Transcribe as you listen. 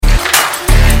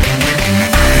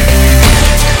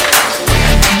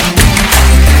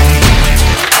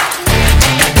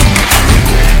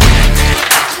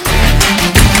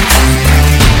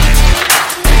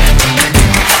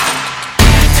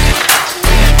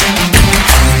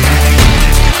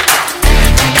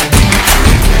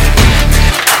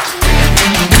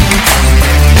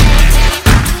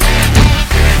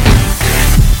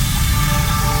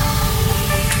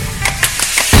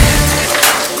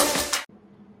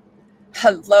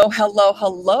Hello, hello,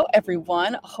 hello,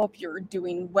 everyone. Hope you're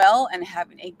doing well and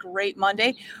having a great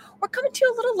Monday. We're coming to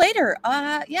you a little later.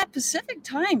 Pacific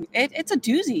time. It's a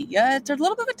doozy. Yeah, it's a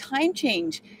little bit of a time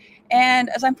change. And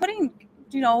as I'm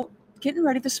getting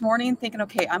ready this morning, thinking,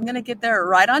 okay, I'm going to get there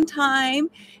right on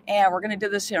time, and we're going to do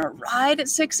this, right at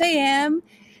 6 a.m.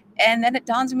 And then it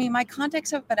dawns on me, my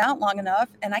contacts have been out long enough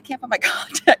and I can't put my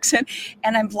contacts in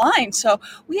and I'm blind. So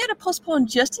we had to postpone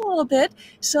just a little bit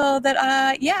so that,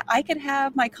 I could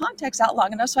have my contacts out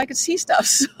long enough so I could see stuff.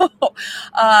 So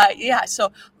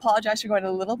apologize for going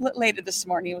a little bit later this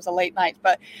morning. It was a late night,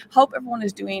 but hope everyone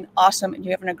is doing awesome and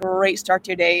you're having a great start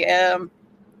to your day.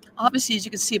 Obviously, as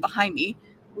you can see behind me,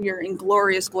 we are in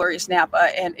glorious, glorious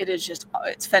Napa, and it is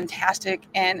it's fantastic.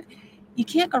 And you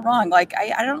can't go wrong. Like,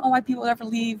 I don't know why people ever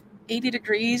leave 80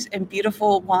 degrees and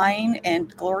beautiful wine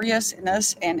and glorious in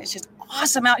this. And it's just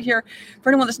awesome out here. For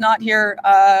anyone that's not here,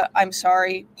 I'm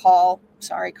sorry, Paul.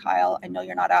 Sorry, Kyle. I know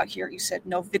you're not out here. You said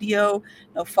no video,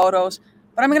 no photos,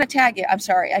 but I'm going to tag you. I'm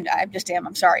sorry.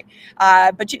 I'm sorry.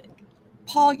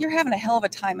 Paul, you're having a hell of a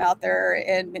time out there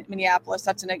in Minneapolis.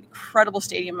 That's an incredible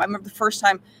stadium. I remember the first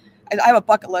time I have a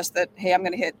bucket list that, hey, I'm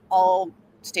going to hit all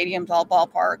stadiums, all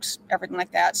ballparks, everything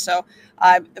like that. So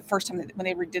the first time when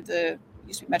they redid the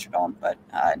used to be Metrodome, but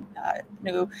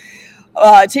new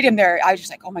stadium there, I was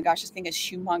just like, oh my gosh, this thing is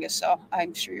humongous. So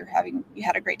I'm sure you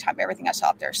had a great time. Everything I saw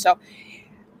up there. So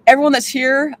everyone that's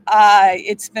here,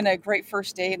 it's been a great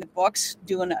first day in the books.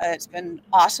 It's been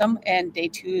awesome, and day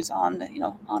 2 is on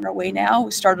our way now.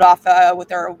 We started off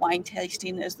with our wine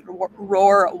tasting as the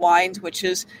Roar wines, which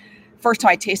is first time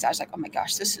I tasted. I was like, oh my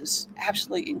gosh, this is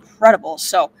absolutely incredible.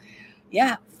 So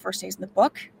yeah, first days in the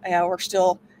book. We're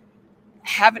still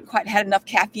haven't quite had enough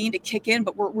caffeine to kick in,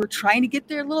 but we're trying to get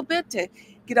there a little bit to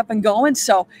get up and going.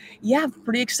 So yeah, I'm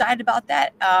pretty excited about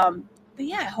that. But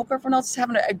yeah, I hope everyone else is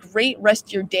having a great rest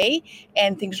of your day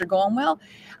and things are going well.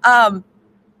 I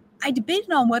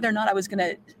debated on whether or not I was going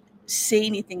to say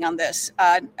anything on this,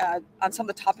 on some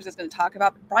of the topics I was going to talk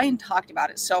about. Brian talked about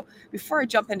it. So before I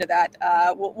jump into that,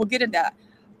 we'll get into that.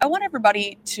 I want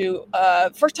everybody to,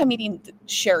 first time meeting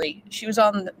Sherry. She was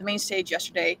on the main stage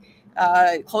yesterday,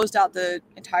 closed out the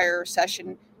entire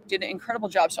session, did an incredible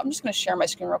job. So I'm just going to share my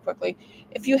screen real quickly.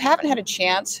 If you haven't had a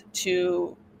chance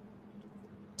to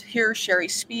hear Sherry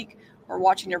speak or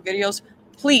watching your videos,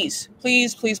 please.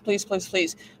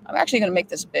 I'm actually going to make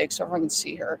this big so everyone can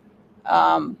see her.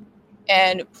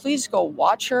 And please go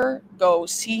watch her, go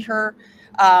see her.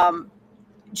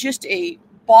 Just a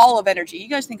ball of energy. You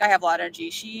guys think I have a lot of energy.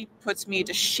 She puts me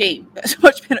to shame as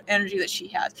much energy that she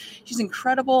has. She's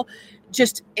incredible.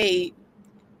 Just a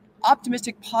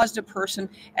optimistic, positive person.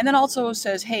 And then also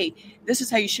says, hey, this is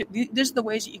how you should, these are the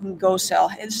ways that you can go sell.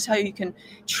 This is how you can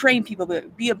train people to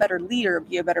be a better leader,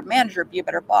 be a better manager, be a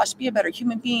better boss, be a better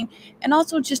human being, and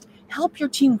also just help your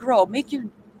team grow, make your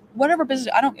whatever business,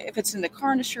 I don't, if it's in the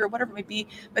car industry or whatever it may be,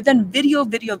 but then video,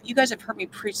 you guys have heard me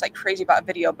preach like crazy about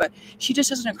video, but she just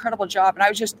does an incredible job. And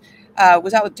I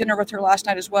was out with dinner with her last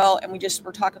night as well. And we just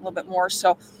were talking a little bit more.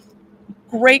 So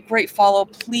great follow.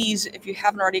 Please, if you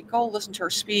haven't already, go listen to her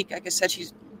speak. Like I said,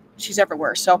 she's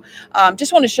everywhere. So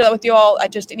just want to share that with you all.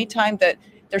 Anytime that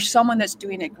there's someone that's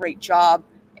doing a great job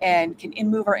and can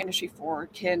move our industry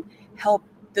forward, can help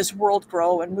this world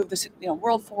grow and move this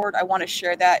world forward, I want to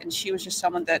share that. And she was just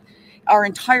someone that our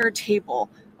entire table,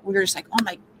 we were just like, oh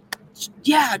my,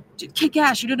 yeah, kick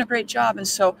ass, you're doing a great job. And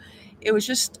so it was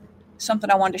just something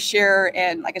I wanted to share.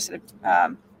 And like I said,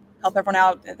 help everyone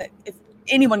out. If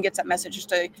anyone gets that message,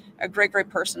 just a great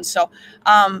person. So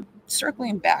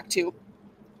circling back to,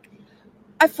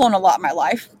 I've flown a lot in my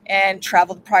life and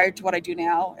traveled prior to what I do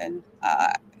now. And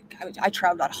I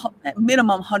traveled at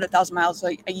minimum 100,000 miles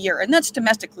a year, and that's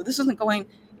domestically. This isn't going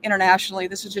internationally.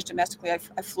 This is just domestically. I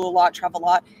flew a lot, travel a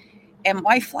lot. And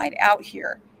my flight out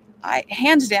here,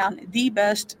 hands down, the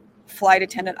best flight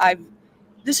attendant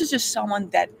this is just someone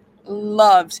that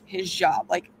loves his job,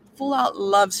 like full out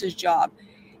loves his job.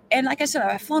 And like I said,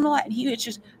 I've flown a lot, and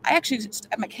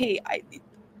I'm like, hey,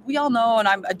 we all know, and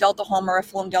I'm a Delta homer. I've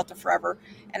flown Delta forever.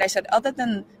 And I said, other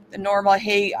than the normal,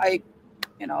 hey,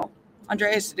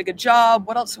 Andreas did a good job.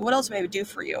 What else may I do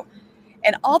for you?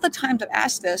 And all the times I've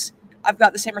asked this, I've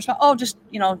got the same response. Oh, just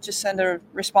send a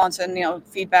response and,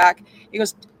 feedback. He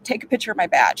goes, take a picture of my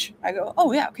badge. I go,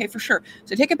 oh yeah, okay, for sure.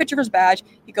 So take a picture of his badge.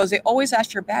 He goes, they always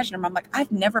ask your badge number. I'm like,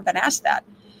 I've never been asked that.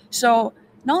 So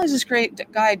not only does this great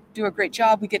guy do a great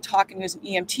job, we get talking. He was an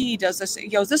EMT, he does this. He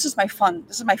goes, this is my fun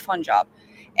job.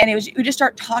 And we just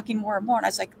start talking more and more. And I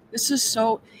was like, this is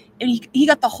so, and he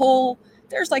got the whole,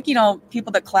 there's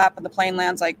people that clap when the plane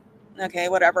lands, like, okay,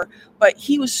 whatever. But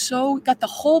he was got the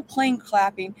whole plane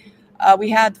clapping. We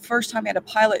had the first time we had a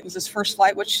pilot, it was his first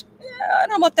flight, which I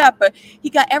don't know about that, but he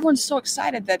got everyone so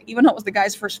excited that even though it was the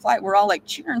guy's first flight, we're all like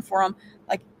cheering for him,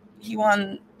 like he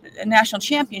won a national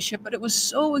championship. But it was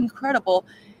so incredible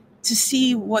to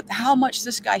see how much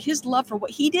this guy, his love for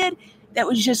what he did, that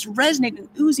was just resonating and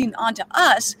oozing onto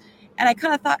us. And I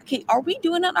kind of thought, okay, are we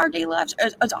doing that in our daily lives?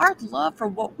 Is our love for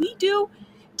what we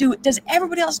does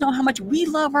everybody else know how much we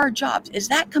love our jobs? Is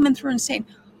that coming through and saying,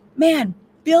 man,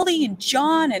 Billy and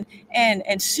John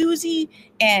and Susie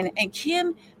and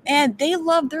Kim, and they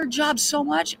love their job so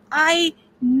much. I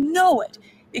know it,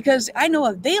 because I know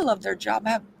if they love their job,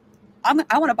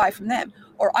 I want to buy from them,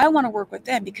 or I want to work with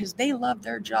them because they love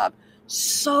their job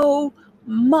so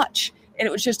much. And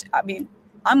it was just, I mean,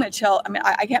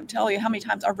 I can't tell you how many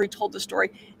times I've retold the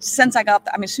story since I got,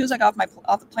 as soon as I got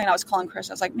off the plane, I was calling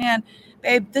Chris. I was like, man,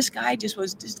 babe, this guy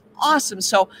was just awesome.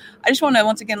 So I just want to,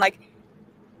 once again, like,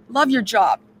 love your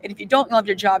job. And if you don't love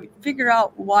your job, figure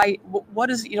out why, what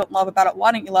is it you don't love about it?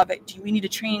 Why don't you love it? Do you need to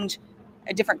change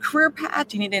a different career path?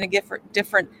 Do you need to get a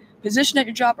different position at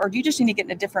your job? Or do you just need to get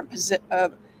in a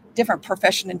different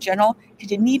profession in general?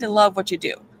 Because you need to love what you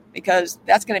do, because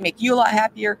that's going to make you a lot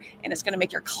happier, and it's going to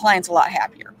make your clients a lot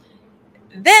happier.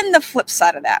 Then the flip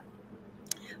side of that,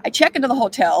 I check into the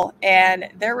hotel, and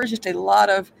there was just a lot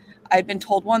of, I'd been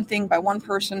told one thing by one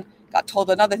person, got told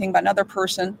another thing by another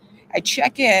person. I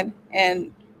check in,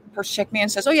 and the person checked me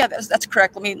and says, oh yeah, that's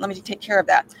correct. Let me take care of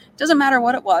that. Doesn't matter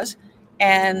what it was.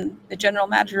 And the general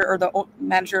manager or the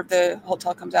manager of the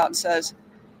hotel comes out and says,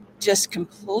 just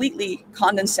completely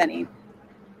condescending,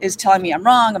 is telling me I'm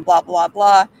wrong and blah, blah,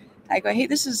 blah. I go, hey,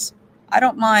 I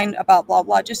don't mind about blah,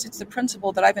 blah. Just, it's the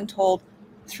principle that I've been told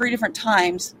 3 different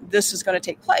times this is going to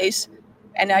take place.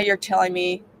 And now you're telling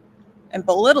me and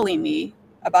belittling me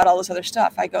about all this other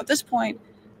stuff. I go, at this point,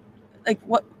 like,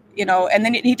 what, and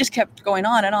then he just kept going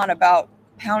on and on about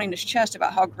pounding his chest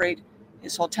about how great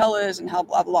his hotel is and how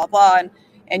blah, blah, blah.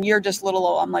 And you're just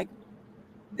little, I'm like,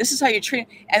 this is how you treat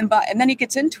it. And then he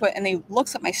gets into it and he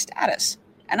looks at my status.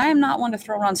 And I am not one to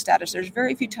throw around status. There's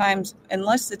very few times,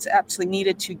 unless it's absolutely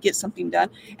needed to get something done.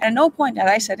 And at no point had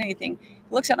I said anything.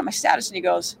 He looks at my status and he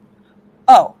goes,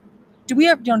 oh, do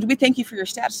we thank you for your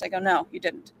status? I go, no, you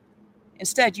didn't.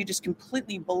 Instead, you just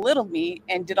completely belittled me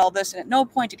and did all this. And at no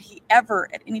point did he ever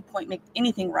at any point make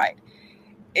anything right.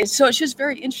 So it's just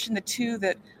very interesting, the two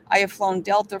that I have flown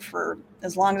Delta for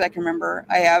as long as I can remember.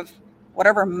 I have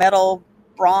whatever metal,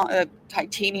 bronze,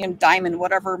 titanium, diamond,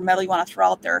 whatever metal you want to throw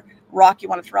out there, rock you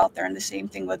want to throw out there. And the same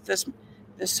thing with this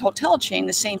hotel chain,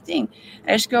 the same thing.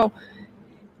 And I just go,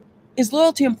 is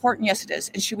loyalty important? Yes, it is.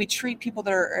 And should we treat people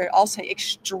that are, I'll say,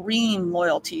 extreme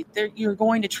loyalty? You're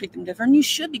going to treat them different. And you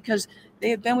should, because they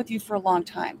have been with you for a long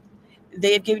time.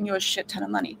 They have given you a shit ton of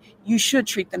money. You should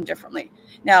treat them differently.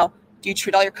 Now, do you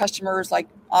treat all your customers like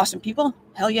awesome people?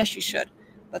 Hell yes, you should.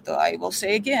 But I will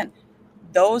say again,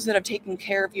 those that have taken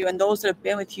care of you and those that have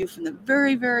been with you from the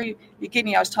very, very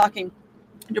beginning. I was talking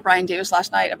to Brian Davis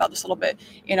last night about this a little bit.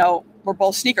 We're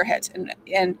both sneakerheads,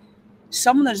 and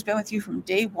someone that has been with you from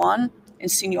day one and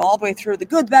seen you all the way through the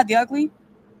good, the bad, the ugly,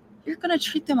 you're going to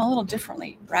treat them a little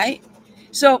differently, right?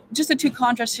 So just the two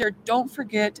contrasts here. Don't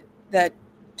forget that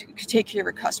to take care of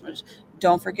your customers.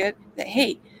 Don't forget that,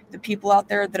 hey, the people out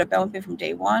there that have been with me from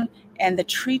day one and that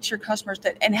treat your customers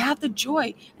and have the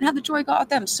joy go out with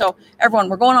them. So everyone,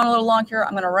 we're going on a little long here.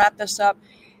 I'm going to wrap this up.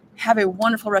 Have a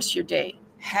wonderful rest of your day.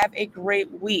 Have a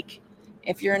great week.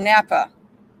 If you're in Napa,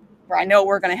 where I know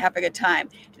we're going to have a good time.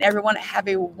 And everyone, have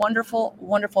a wonderful,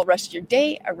 wonderful rest of your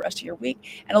day, a rest of your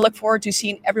week. And I look forward to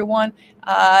seeing everyone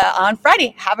on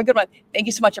Friday. Have a good one. Thank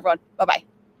you so much, everyone. Bye-bye.